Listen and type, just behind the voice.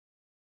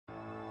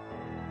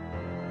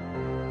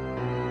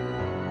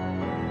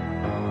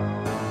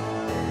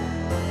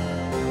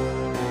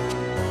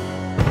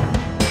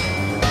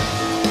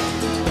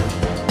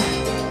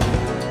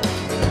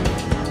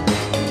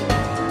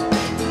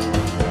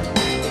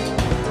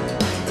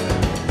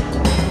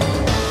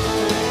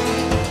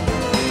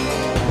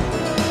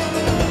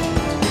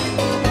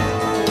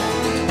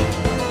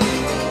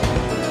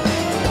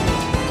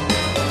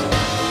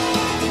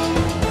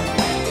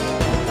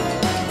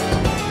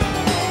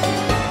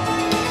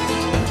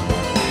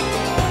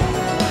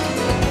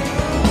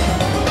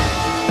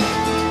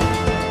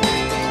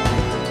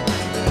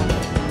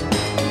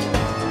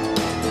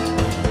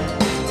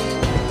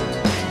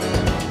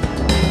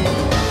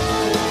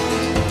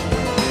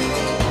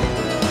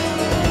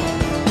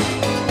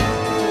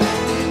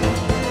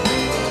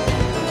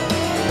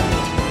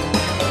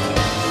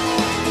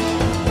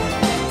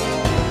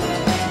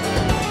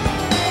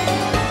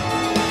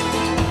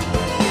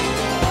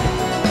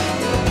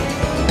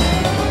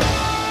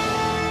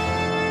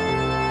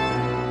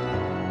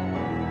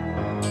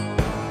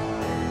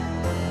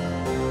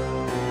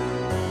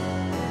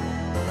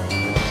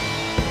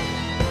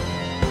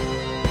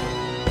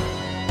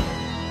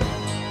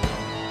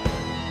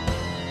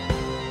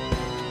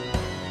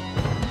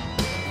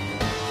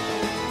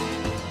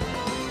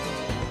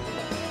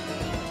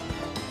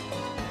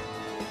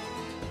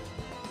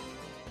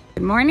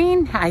Good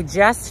morning. I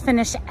just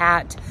finished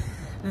at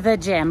the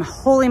gym.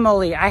 Holy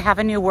moly, I have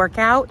a new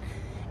workout.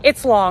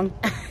 It's long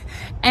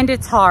and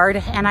it's hard,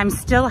 and I'm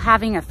still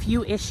having a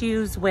few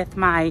issues with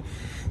my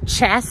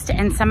chest,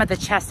 and some of the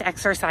chest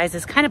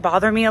exercises kind of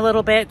bother me a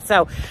little bit.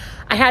 So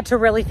I had to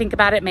really think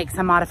about it, make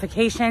some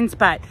modifications,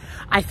 but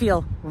I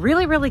feel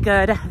really, really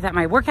good that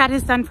my workout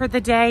is done for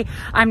the day.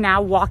 I'm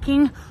now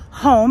walking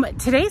home.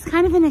 Today's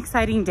kind of an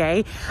exciting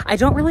day. I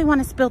don't really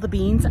want to spill the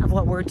beans of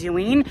what we're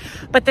doing,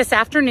 but this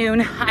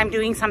afternoon I'm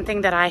doing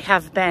something that I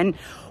have been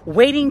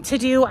waiting to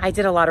do. I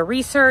did a lot of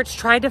research,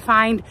 tried to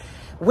find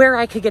where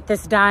I could get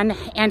this done,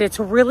 and it's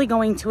really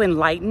going to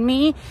enlighten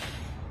me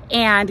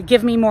and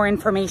give me more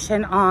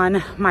information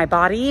on my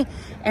body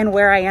and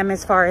where I am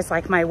as far as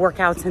like my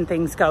workouts and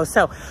things go.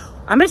 So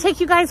I'm gonna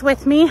take you guys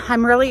with me.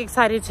 I'm really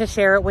excited to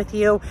share it with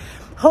you.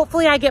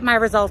 Hopefully I get my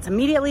results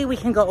immediately. We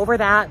can go over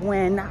that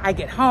when I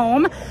get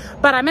home,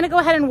 but I'm gonna go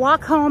ahead and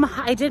walk home.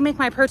 I did make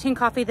my protein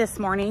coffee this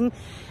morning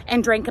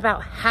and drank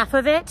about half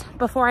of it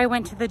before I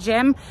went to the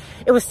gym.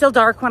 It was still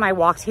dark when I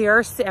walked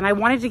here, and I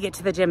wanted to get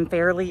to the gym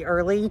fairly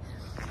early,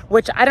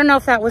 which I don't know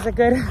if that was a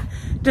good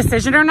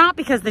decision or not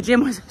because the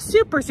gym was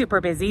super,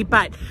 super busy,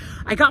 but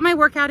I got my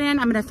workout in.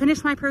 I'm gonna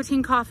finish my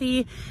protein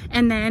coffee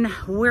and then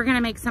we're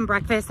gonna make some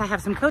breakfast. I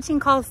have some coaching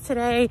calls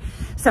today,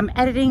 some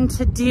editing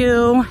to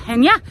do,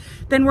 and yeah,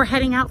 then we're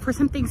heading out for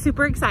something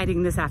super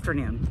exciting this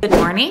afternoon. Good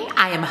morning,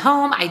 I am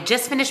home. I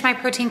just finished my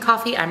protein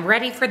coffee. I'm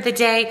ready for the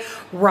day,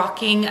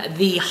 rocking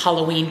the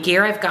Halloween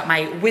gear. I've got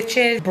my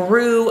Witches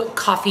Brew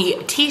coffee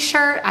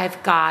t-shirt.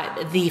 I've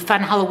got the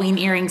fun Halloween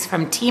earrings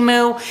from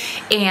Temu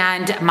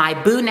and my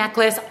Boo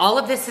necklace. All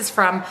of this is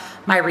from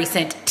my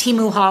recent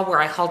Temu haul where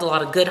I hauled a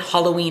lot of good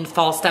Halloween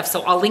fall stuff.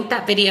 So I'll link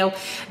that video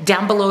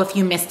down below if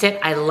you missed it.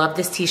 I love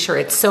this t-shirt.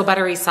 It's so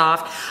buttery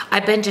soft.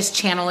 I've been just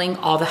channeling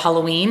all the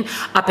Halloween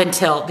up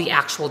until the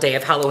actual day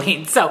of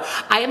Halloween. So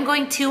I am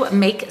going to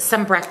make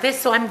some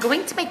breakfast. So I'm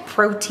going to make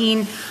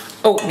protein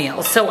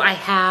oatmeal. So I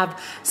have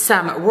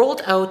some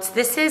rolled oats.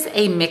 This is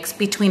a mix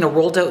between a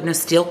rolled oat and a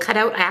steel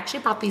cutout. I actually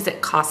bought these at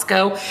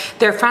Costco.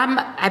 They're from,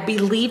 I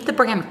believe, the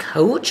brand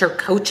Coach or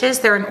Coaches.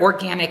 They're an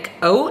organic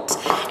oat.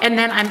 And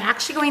then I'm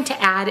actually going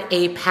to add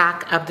a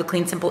pack of the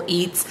Clean Simple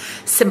Eats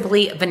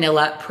Simply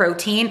Vanilla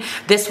Protein.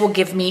 This will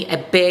give me a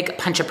big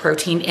punch of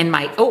protein in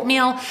my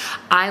oatmeal.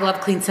 I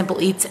love Clean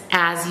Simple Eats,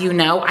 as you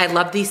know. I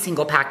love these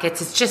single packets.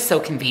 It's just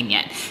so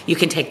convenient. You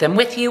can take them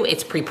with you.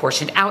 It's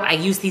pre-portioned out. I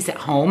use these at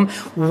home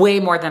way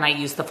more than I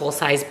use the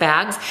full-size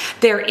bags.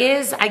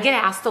 I get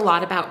asked a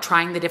lot about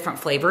trying the different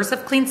flavors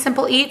of Clean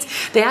Simple Eats.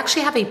 They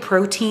actually have a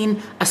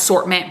protein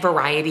assortment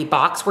variety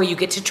box where you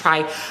get to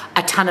try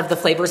a ton of the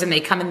flavors, and they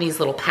come in these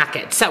little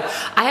packets. So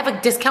I have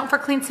a discount for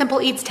Clean Simple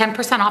Eats,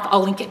 10% off.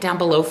 I'll link it down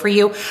below for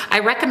you. I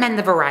recommend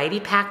the variety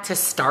pack to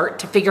start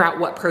to figure out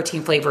what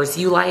protein flavors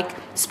you like.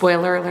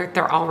 Spoiler alert,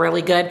 they're all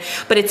really good,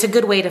 but it's a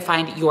good way to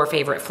find your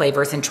favorite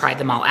flavors and try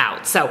them all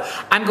out. So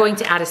I'm going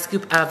to add a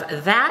scoop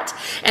of that,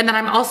 and then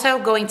I'm also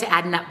going to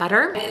add nut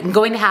butter. I'm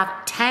going to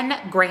have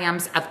 10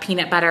 grams of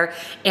peanut butter,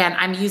 and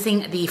I'm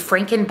using the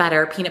Franken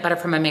butter, peanut butter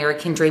from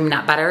American Dream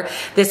Nut Butter.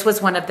 This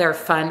was one of their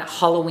fun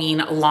Halloween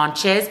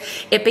launches.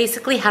 It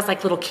basically has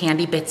like little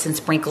candy bits and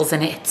sprinkles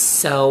in it. It's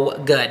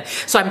so good.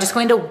 So I'm just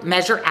going to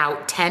measure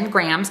out 10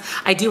 grams.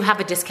 I do have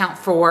a discount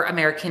for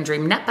American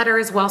Dream Nut Butter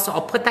as well, so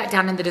I'll put that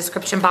down in the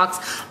description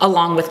box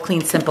along with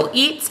Clean Simple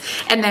Eats.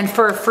 And then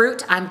for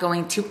fruit, I'm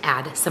going to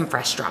add some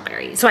fresh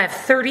strawberries. So I have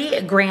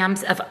 30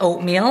 grams of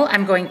oatmeal.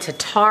 I'm going to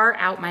tar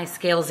out my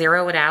scale,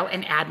 zero it out,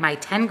 and add my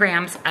 10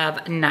 grams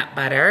of nut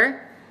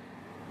butter.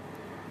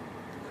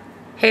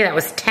 Hey, that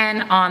was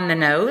 10 on the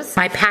nose.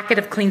 My packet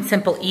of Clean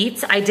Simple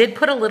Eats. I did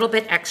put a little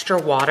bit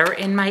extra water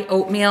in my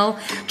oatmeal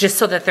just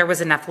so that there was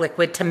enough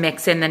liquid to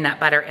mix in the nut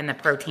butter and the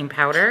protein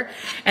powder.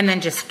 And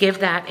then just give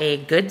that a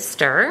good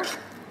stir.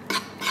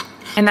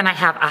 And then I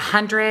have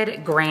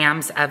 100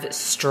 grams of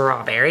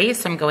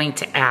strawberries, so I'm going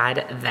to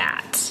add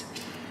that.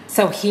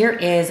 So here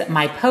is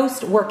my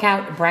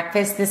post-workout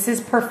breakfast. This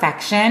is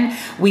perfection.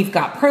 We've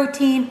got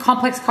protein,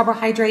 complex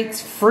carbohydrates,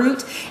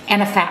 fruit,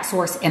 and a fat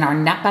source in our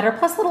nut butter,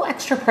 plus a little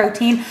extra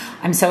protein.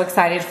 I'm so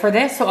excited for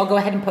this, so I'll go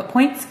ahead and put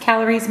points,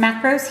 calories,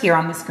 macros here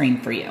on the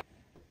screen for you.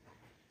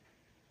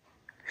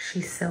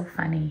 She's so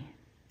funny.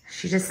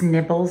 She just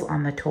nibbles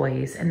on the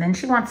toys, and then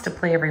she wants to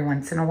play every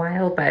once in a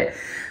while, but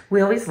we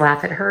always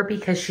laugh at her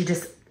because she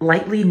just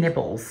lightly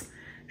nibbles.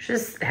 She's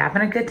just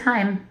having a good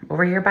time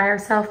over here by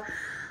herself.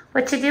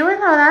 What you doing,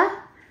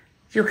 Lola?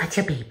 You got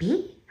your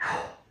baby?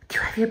 Do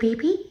you have your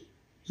baby?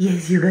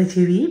 Yes, you got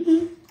your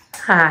baby.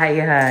 Hi,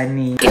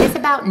 honey. It is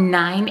about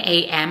 9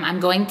 a.m. I'm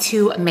going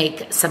to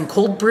make some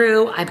cold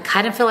brew. I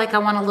kind of feel like I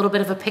want a little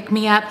bit of a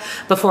pick-me-up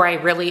before I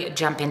really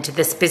jump into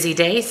this busy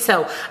day.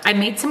 So I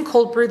made some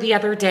cold brew the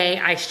other day.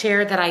 I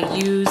shared that I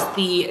use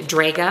the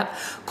Drag Up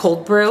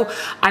cold brew.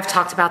 I've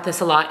talked about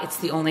this a lot. It's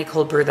the only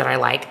cold brew that I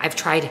like. I've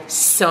tried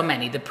so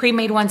many. The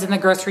pre-made ones in the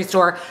grocery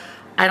store,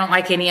 I don't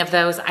like any of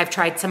those. I've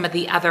tried some of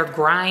the other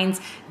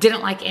grinds,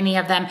 didn't like any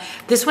of them.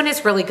 This one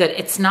is really good.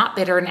 It's not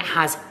bitter and it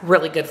has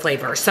really good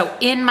flavor. So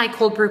in my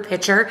cold brew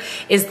pitcher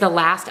is the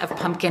last of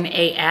Pumpkin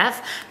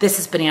AF. This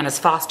is Bananas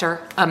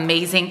Foster,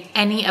 amazing.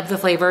 Any of the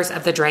flavors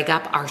of the Drag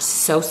Up are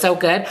so, so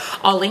good.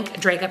 I'll link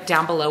Drag Up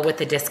down below with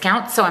the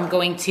discount. So I'm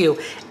going to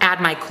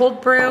add my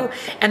cold brew,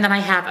 and then I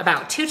have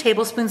about 2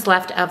 tablespoons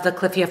left of the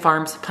Cliffia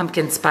Farms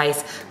Pumpkin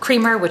Spice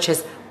Creamer, which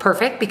is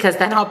perfect because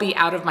then I'll be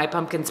out of my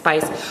pumpkin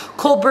spice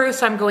cold brew.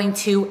 So I'm going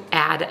to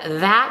add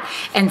that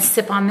and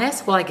sip on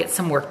this while I get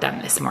some work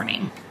done this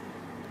morning.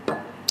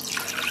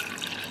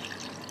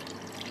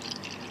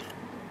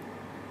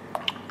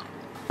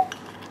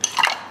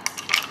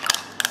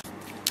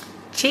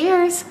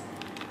 Cheers.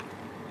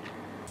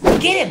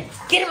 Get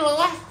him,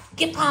 Lola.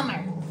 Get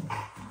Palmer.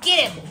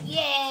 Get him.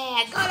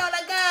 Yeah, go, Lola,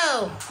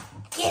 go.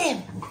 Get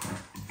him.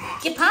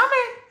 Get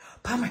Palmer.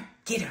 Palmer,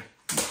 get her.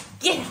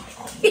 Get him.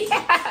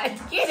 Yeah,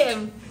 get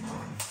him.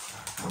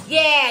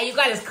 Yeah, you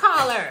got his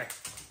collar.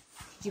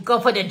 You go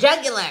for the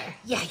jugular.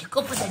 Yeah, you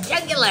go for the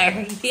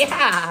jugular.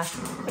 Yeah.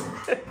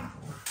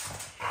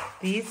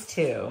 These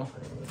two.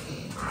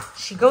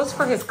 She goes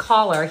for his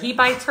collar. He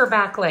bites her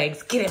back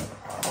legs. Get him.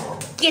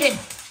 Get him.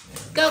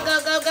 Go, go,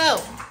 go,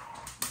 go.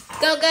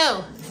 Go,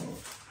 go.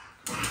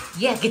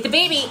 Yeah, get the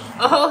baby.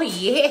 Oh,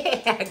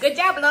 yeah. Good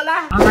job,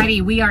 Lola.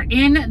 Alrighty, we are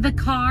in the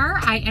car.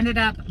 I ended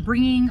up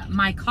bringing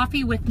my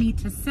coffee with me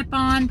to sip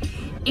on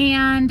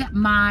and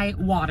my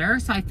water.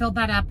 So I filled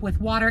that up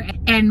with water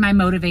and my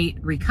MudWtr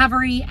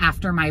Recovery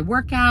after my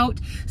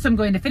workout. So I'm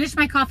going to finish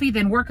my coffee,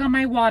 then work on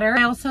my water.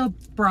 I also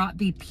brought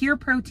the Pure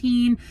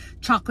Protein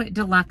Chocolate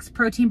Deluxe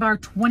Protein Bar,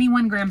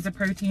 21 grams of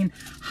protein,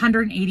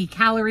 180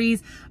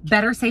 calories.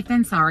 Better safe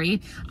than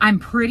sorry. I'm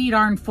pretty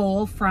darn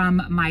full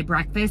from my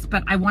breakfast,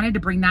 but I wanted to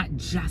bring that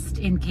just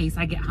in case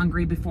I get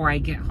hungry before I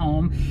get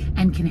home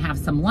and can have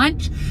some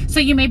lunch. So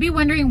you may be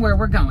wondering where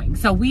we're going.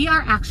 So we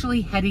are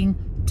actually heading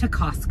to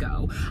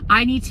Costco.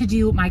 I need to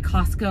do my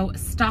Costco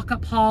stock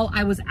up haul.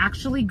 I was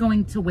actually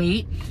going to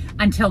wait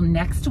until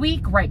next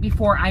week, right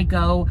before I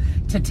go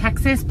to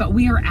Texas, but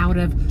we are out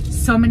of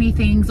so many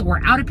things.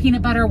 We're out of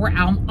peanut butter. We're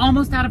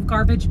almost out of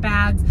garbage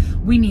bags.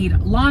 We need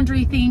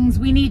laundry things.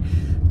 We need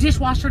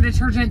dishwasher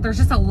detergent. There's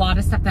just a lot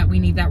of stuff that we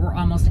need that we're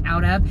almost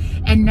out of.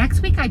 And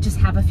next week, I just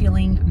have a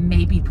feeling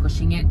maybe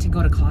pushing it to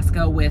go to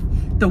Costco with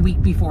the week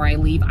before I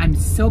leave. I'm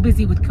so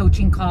busy with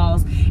coaching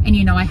calls, and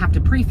you know, I have to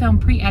pre-film,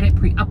 pre-edit,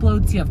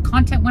 pre-upload, so you have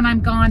content when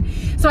I'm gone.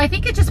 So I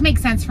think it just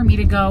makes sense for me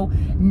to go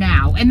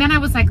now. And then I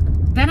was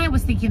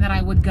thinking that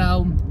I would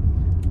go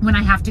when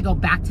I have to go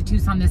back to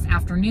Tucson this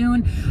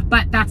afternoon,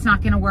 but that's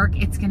not gonna work.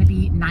 It's gonna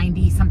be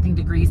 90 something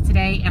degrees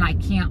today, and I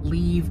can't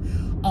leave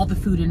all the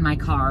food in my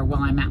car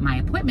while I'm at my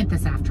appointment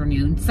this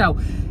afternoon. So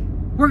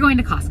we're going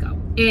to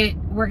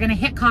Costco. We're gonna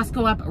hit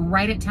Costco up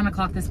right at 10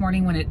 o'clock this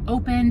morning when it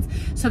opens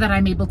so that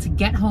I'm able to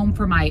get home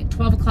for my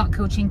 12 o'clock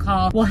coaching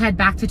call. We'll head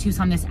back to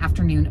Tucson this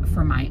afternoon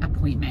for my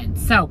appointment.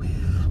 So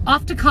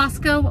off to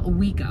Costco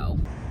we go.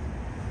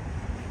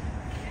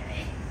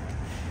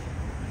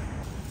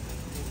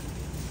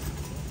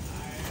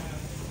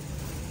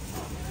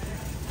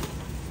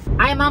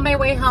 I am on my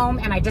way home,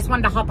 and I just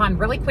wanted to hop on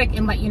really quick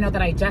and let you know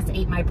that I just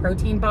ate my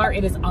protein bar.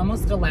 It is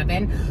almost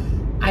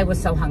 11. I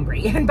was so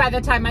hungry. And by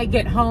the time I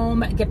get home,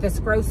 get this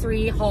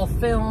grocery haul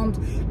filmed,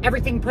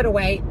 everything put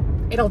away,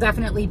 it'll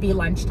definitely be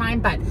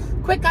lunchtime. But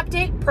quick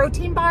update,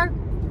 protein bar,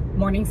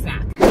 morning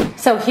snack.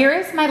 So here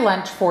is my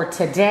lunch for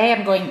today.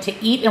 I'm going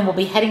to eat, and we'll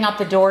be heading out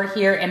the door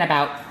here in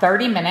about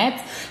 30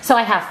 minutes. So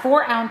I have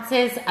 4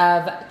 ounces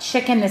of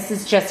chicken. This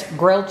is just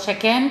grilled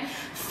chicken.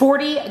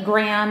 40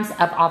 grams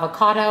of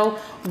avocado,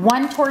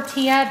 1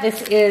 tortilla.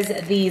 This is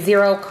the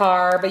 0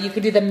 carb, but you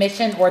could do the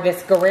Mission or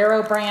this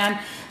Guerrero brand.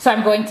 So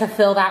I'm going to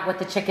fill that with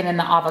the chicken and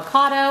the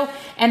avocado.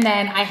 And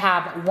then I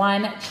have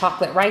 1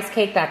 chocolate rice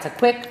cake. That's a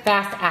quick,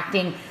 fast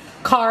acting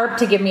carb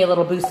to give me a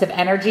little boost of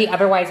energy.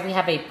 Otherwise, we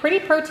have a pretty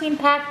protein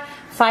packed,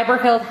 fiber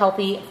filled,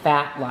 healthy,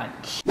 fat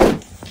lunch.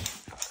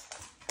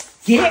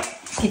 Get it,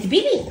 get the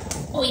baby.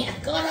 Oh yeah,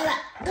 go, Lola,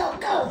 go,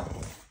 go.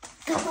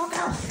 Go, go,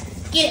 go.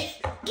 Get it.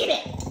 Get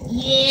it.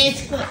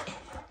 Yes, good.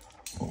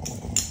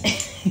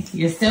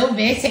 You're so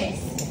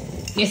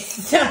vicious. You're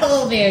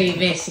so very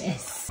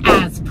vicious.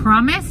 As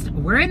promised,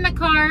 we're in the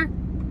car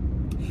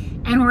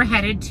and we're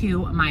headed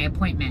to my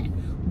appointment.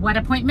 What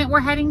appointment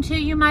we're heading to,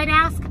 you might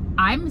ask?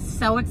 I'm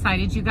so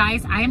excited, you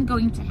guys. I am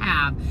going to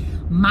have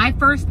my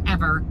first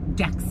ever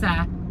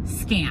DEXA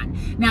scan.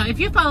 Now, if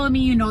you follow me,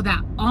 you know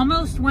that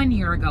almost 1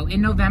 year ago,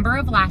 in November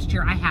of last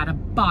year, I had a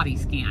body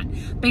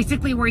scan.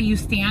 Basically where you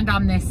stand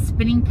on this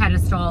spinning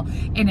pedestal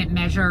and it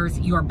measures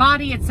your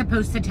body. It's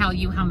supposed to tell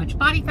you how much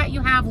body fat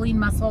you have, lean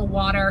muscle,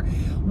 water,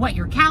 what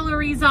your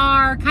calories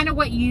are, kind of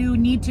what you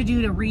need to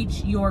do to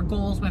reach your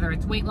goals, whether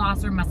it's weight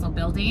loss or muscle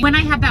building. When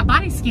I had that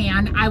body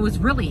scan, I was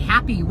really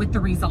happy with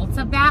the results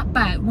of that.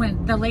 But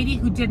when the lady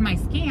who did my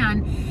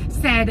scan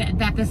said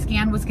that the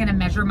scan was going to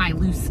measure my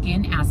loose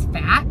skin as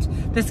fat,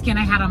 the skin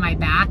I had on my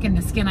back and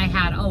the skin I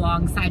had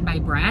alongside my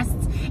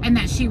breasts, and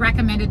that she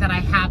recommended that I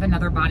have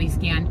another body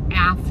scan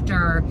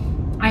after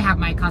I have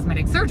my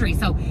cosmetic surgery.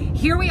 So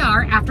here we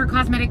are after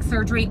cosmetic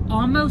surgery,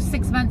 almost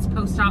 6 months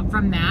post-op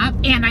from that.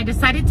 And I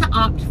decided to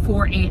opt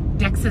for a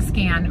DEXA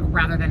scan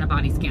rather than a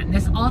body scan.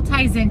 This all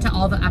ties into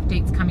all the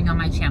updates coming on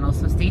my channel,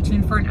 so stay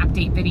tuned for an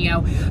update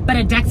video. But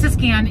a DEXA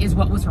scan is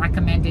what was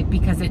recommended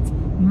because it's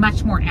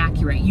much more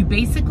accurate. You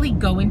basically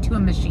go into a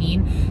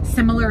machine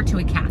similar to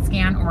a CAT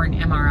scan or an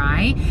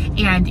MRI,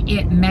 and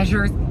it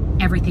measures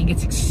everything.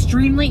 It's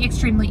extremely,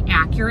 extremely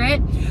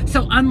accurate.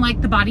 So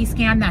unlike the body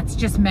scan that's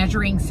just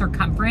measuring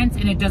circumference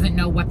and it doesn't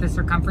know what the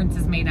circumference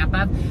is made up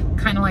of,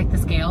 kind of like the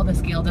scale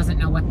doesn't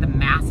know what the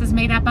mass is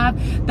made up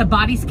of, the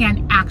body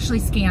scan actually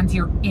scans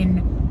your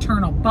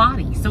internal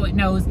body. So it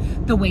knows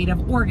the weight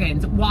of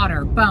organs,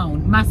 water,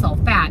 bone, muscle,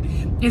 fat.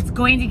 It's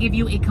going to give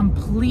you a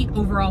complete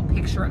overall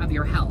picture of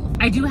your health.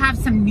 I do have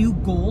some new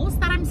goals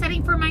that I'm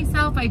setting for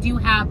myself. I do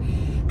have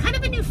kind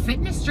of a new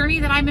fitness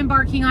journey that I'm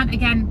embarking on.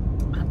 Again,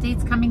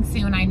 updates coming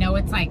soon. I know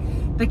it's like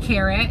the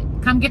carrot,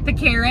 come get the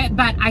carrot,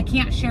 but I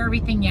can't share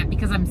everything yet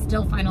because I'm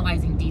still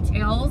finalizing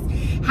details.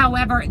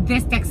 However,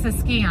 this DEXA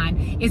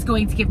scan is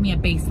going to give me a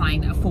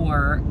baseline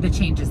for the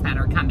changes that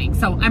are coming.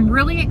 So I'm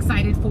really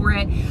excited for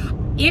it.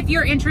 If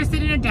you're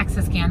interested in a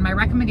DEXA scan, my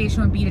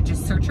recommendation would be to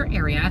just search your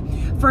area.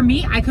 For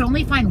me, I could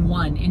only find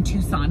one in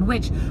Tucson,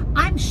 which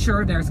I'm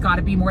sure there's got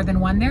to be more than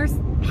one. There's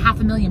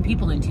 500,000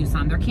 people in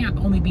Tucson. There can't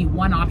only be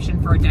one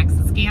option for a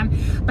DEXA scan,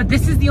 but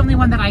this is the only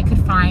one that I could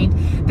find.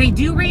 They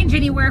do range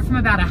anywhere from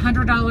about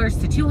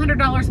 $100 to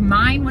 $200.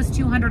 Mine was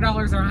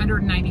 $200 or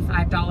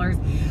 $195.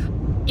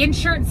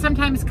 Insurance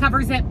sometimes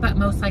covers it, but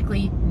most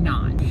likely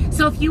not.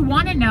 So if you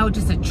want to know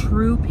just a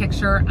true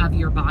picture of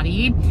your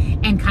body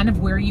and kind of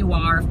where you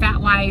are,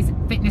 fat-wise,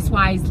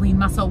 fitness-wise, lean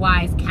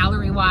muscle-wise,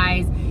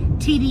 calorie-wise,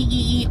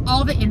 TDEE,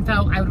 all the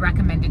info, I would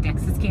recommend a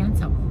DEXA scan.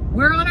 So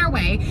we're on our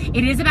way.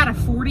 It is about a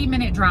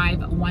 40-minute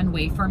drive one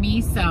way for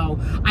me. So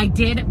I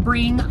did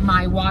bring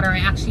my water. I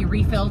actually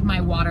refilled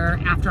my water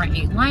after I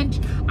ate lunch.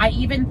 I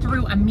even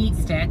threw a meat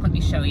stick. Let me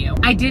show you.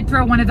 I did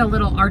throw one of the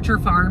little Archer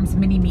Farms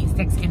mini meat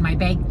sticks in my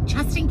bag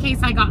just in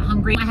case I got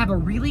hungry. I have a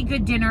really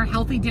good dinner,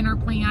 healthy dinner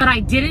plan, but I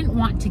didn't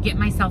want to get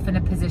myself in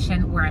a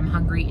position where I'm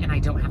hungry and I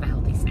don't have a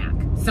healthy snack.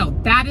 So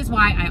that is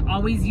why I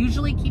always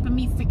usually keep a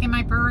meat stick in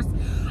my purse.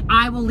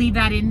 I will leave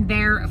that in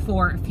there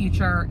for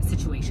future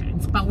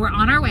situations. But we're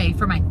on our way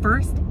for my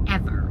first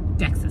ever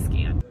DEXA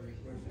scan.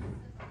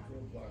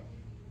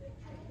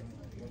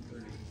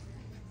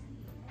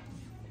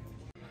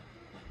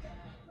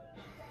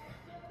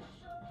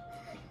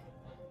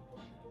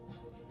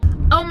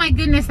 Oh my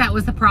goodness, that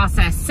was the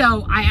process.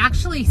 So I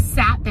actually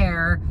sat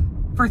there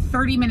for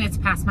 30 minutes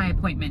past my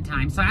appointment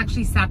time. So I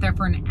actually sat there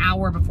for an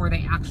hour before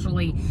they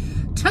actually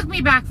took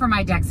me back for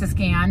my DEXA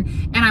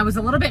scan. And I was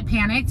a little bit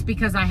panicked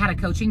because I had a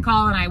coaching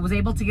call and I was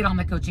able to get on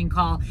the coaching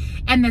call.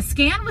 And the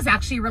scan was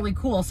actually really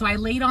cool. So I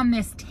laid on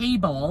this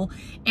table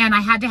and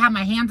I had to have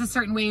my hands a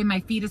certain way and my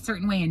feet a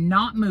certain way and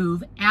not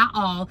move at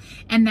all.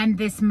 And then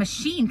this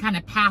machine kind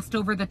of passed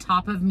over the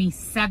top of me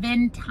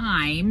 7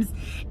 times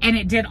and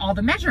it did all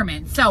the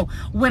measurements. So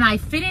when I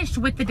finished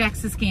with the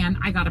DEXA scan,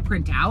 I got a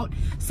printout.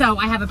 So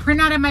I have a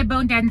printout of my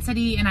bone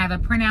density and I have a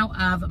printout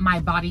of my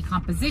body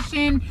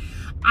composition.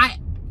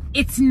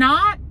 It's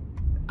not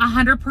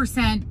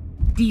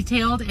 100%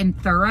 detailed and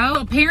thorough.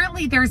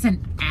 Apparently there's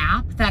an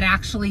app that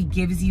actually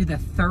gives you the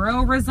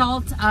thorough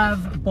result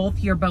of both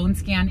your bone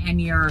scan and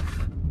your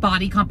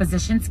body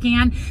composition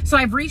scan. So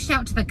I've reached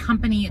out to the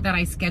company that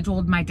I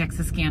scheduled my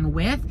DEXA scan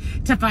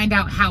with to find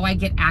out how I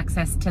get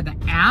access to the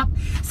app.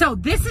 So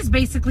this is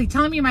basically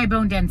telling me my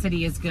bone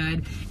density is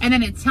good. And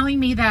then it's telling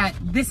me that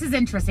this is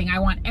interesting. I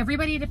want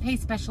everybody to pay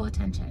special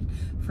attention.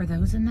 For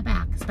those in the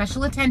back,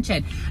 special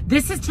attention.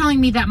 This is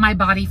telling me that my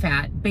body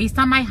fat, based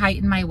on my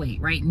height and my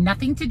weight, right?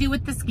 Nothing to do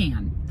with the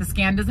scan. The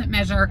scan doesn't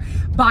measure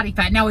body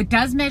fat. Now it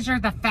does measure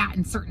the fat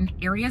in certain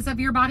areas of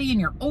your body and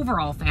your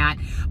overall fat,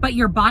 but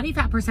your body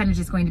fat percentage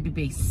is going to be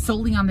based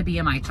solely on the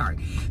BMI chart.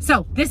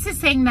 So this is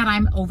saying that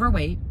I'm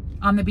overweight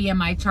on the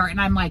BMI chart and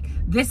I'm like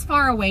this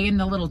far away in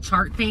the little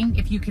chart thing.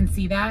 If you can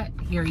see that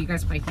here, you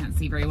guys probably can't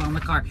see very well in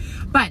the car,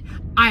 but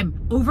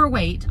I'm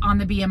overweight on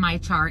the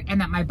BMI chart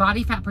and that my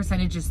body fat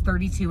percentage is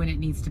 32 and it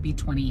needs to be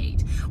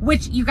 28,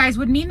 which you guys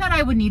would mean that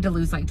I would need to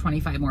lose like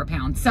 25 more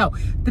pounds. So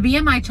the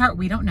BMI chart,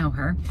 we don't know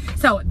her.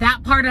 So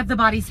that part of the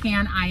body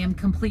scan, I am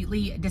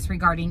completely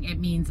disregarding. It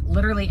means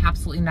literally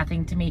absolutely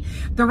nothing to me.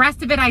 The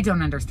rest of it, I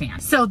don't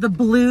understand. So the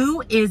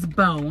blue is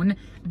bone.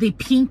 The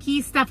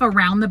pinky stuff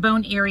around the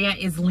bone area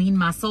is lean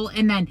muscle,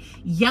 and then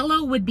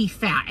yellow would be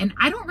fat. And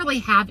I don't really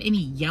have any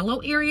yellow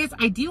areas.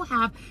 I do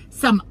have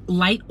some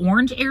light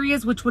orange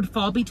areas, which would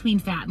fall between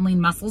fat and lean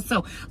muscle.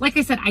 So like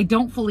I said, I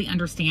don't fully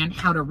understand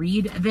how to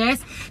read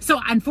this. So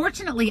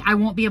unfortunately, I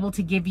won't be able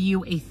to give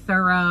you a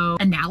thorough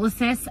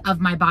analysis of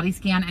my body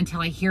scan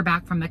until I hear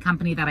back from the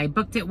company that I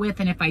booked it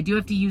with. And if I do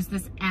have to use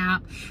this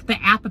app, the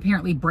app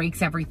apparently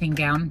breaks everything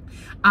down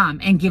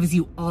and gives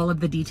you all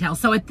of the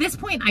details. So at this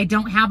point, I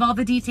don't have all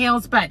the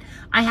details, but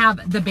I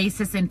have the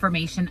basis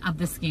information of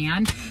the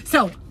scan.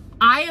 So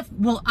I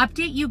will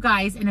update you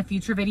guys in a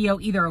future video,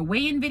 either a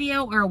weigh-in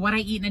video or what I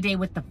eat in a day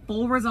with the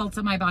full results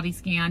of my body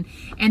scan,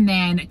 and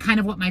then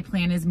kind of what my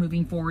plan is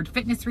moving forward,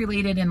 fitness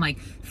related and like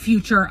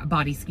future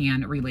body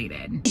scan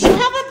related. Did you have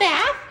a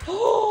bath?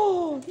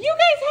 Oh, you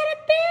guys had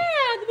a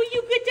bath. Were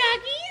you good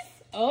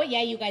doggies? Oh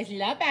yeah, you guys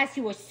love baths.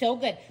 You were so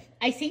good.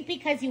 I think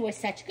because you were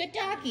such good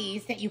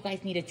doggies that you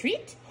guys need a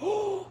treat.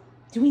 Oh,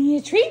 do we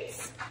need a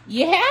treat?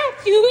 Yeah,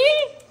 do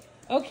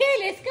we? Okay,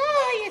 let's go.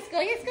 Let's go,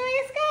 let's go,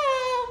 let's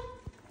go.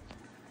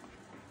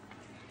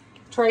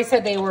 Troy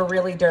said they were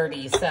really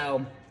dirty,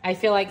 so I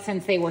feel like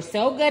since they were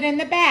so good in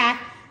the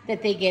bath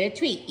that they get a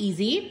treat.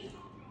 Easy,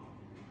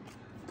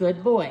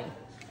 good boy.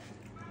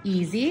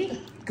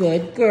 Easy,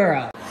 good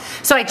girl.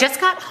 So I just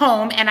got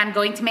home and I'm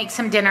going to make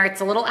some dinner. It's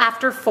a little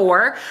after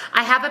 4.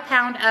 I have a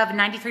pound of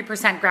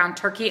 93% ground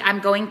turkey. I'm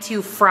going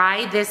to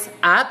fry this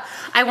up.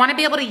 I want to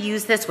be able to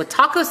use this with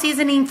taco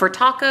seasoning for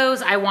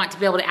tacos. I want to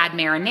be able to add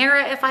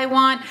marinara if I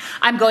want.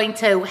 I'm going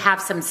to have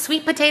some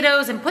sweet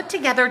potatoes and put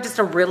together just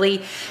a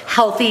really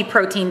healthy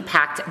protein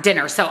packed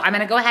dinner. So I'm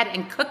going to go ahead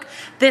and cook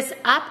this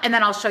up and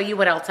then I'll show you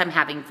what else I'm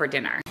having for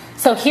dinner.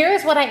 So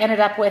here's what I ended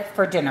up with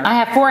for dinner. I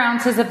have 4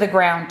 ounces of the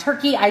ground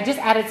turkey. I just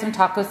added some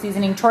taco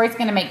seasoning. Troy's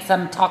gonna make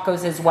some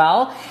tacos as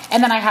well.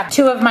 And then I have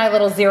 2 of my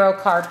little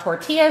 0-carb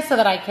tortillas so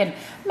that I can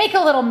make a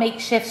little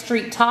makeshift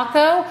street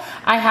taco.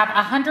 I have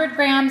 100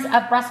 grams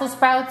of Brussels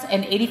sprouts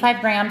and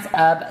 85 grams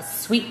of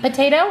sweet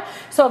potato.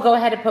 So I'll go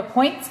ahead and put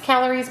points,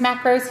 calories,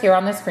 macros here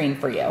on the screen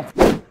for you.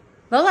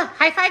 Lola,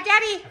 high five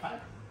daddy. High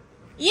five.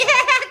 Yeah,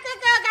 good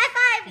girl,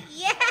 high five,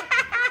 yeah.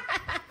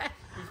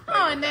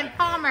 Oh, and then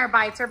Palmer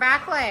bites her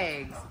back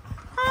legs.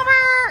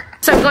 Palmer!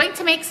 So I'm going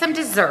to make some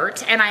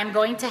dessert, and I'm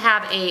going to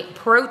have a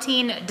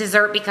protein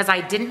dessert because I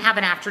didn't have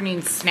an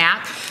afternoon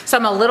snack. So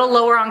I'm a little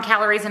lower on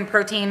calories and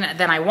protein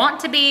than I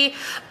want to be.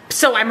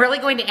 So I'm really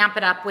going to amp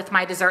it up with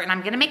my dessert, and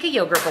I'm gonna make a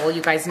yogurt bowl.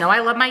 You guys know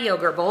I love my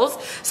yogurt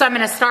bowls. So I'm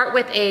gonna start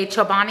with a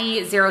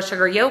Chobani Zero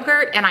Sugar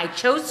yogurt, and I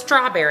chose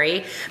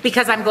strawberry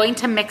because I'm going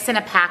to mix in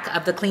a pack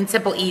of the Clean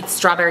Simple Eats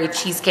strawberry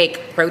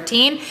cheesecake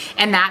protein,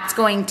 and that's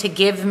going to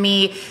give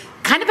me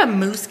kind of a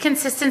mousse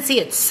consistency.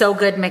 It's so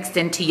good mixed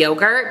into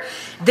yogurt.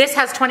 This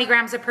has 20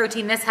 grams of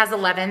protein, this has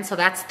 11, so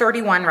that's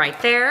 31 right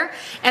there.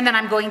 And then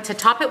I'm going to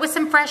top it with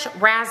some fresh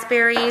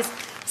raspberries,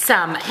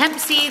 some hemp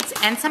seeds,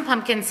 and some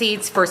pumpkin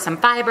seeds for some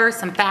fiber,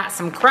 some fat,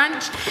 some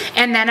crunch,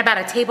 and then about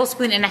 1.5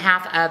 tablespoons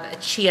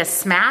of chia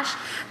smash.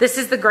 This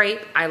is the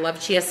grape. I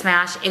love chia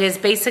smash. It is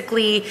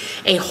basically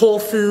a whole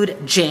food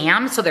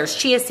jam. So there's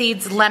chia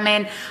seeds,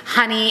 lemon,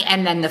 honey,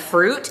 and then the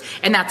fruit,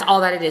 and that's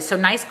all that it is. So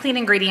nice, clean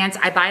ingredients.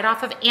 I buy it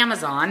off of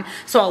Amazon,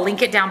 so I'll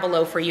link it down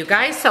below for you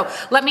guys. So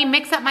let me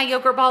mix up my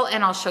yogurt ball,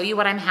 and I'll show you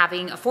what I'm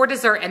having for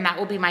dessert, and that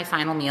will be my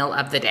final meal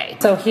of the day.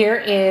 So here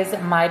is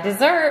my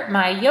dessert,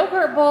 my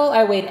yogurt bowl.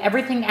 I weighed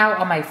everything out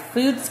on my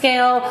food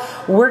scale.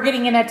 We're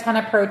getting in a ton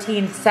of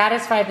protein,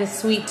 satisfy the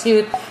sweet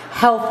tooth,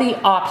 healthy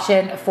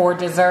option for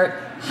dessert.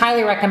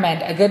 Highly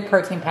recommend a good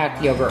protein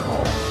packed yogurt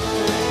bowl.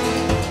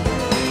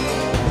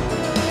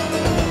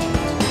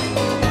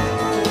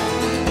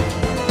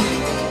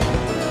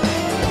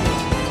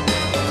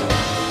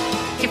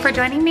 For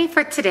joining me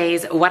for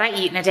today's What I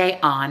Eat in a Day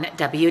on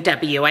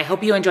WW. I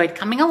hope you enjoyed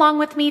coming along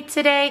with me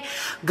today,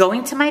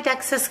 going to my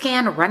DEXA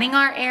scan, running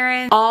our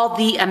errands, all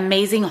the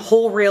amazing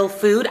whole real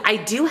food. I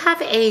do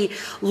have a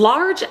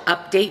large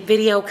update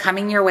video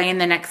coming your way in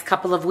the next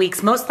couple of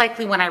weeks, most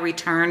likely when I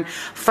return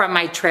from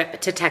my trip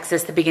to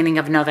Texas the beginning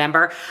of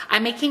November.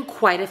 I'm making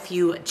quite a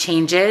few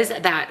changes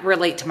that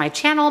relate to my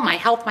channel, my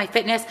health, my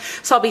fitness,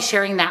 so I'll be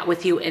sharing that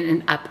with you in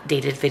an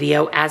updated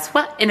video as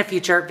well, in a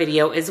future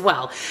video as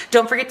well.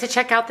 Don't forget to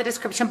check out the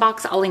description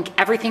box. I'll link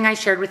everything I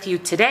shared with you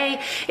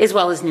today, as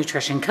well as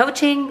nutrition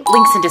coaching,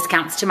 links and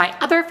discounts to my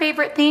other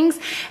favorite things,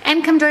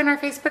 and come join our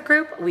Facebook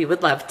group. We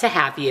would love to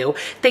have you.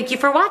 Thank you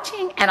for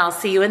watching, and I'll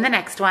see you in the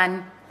next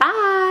one.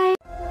 Bye.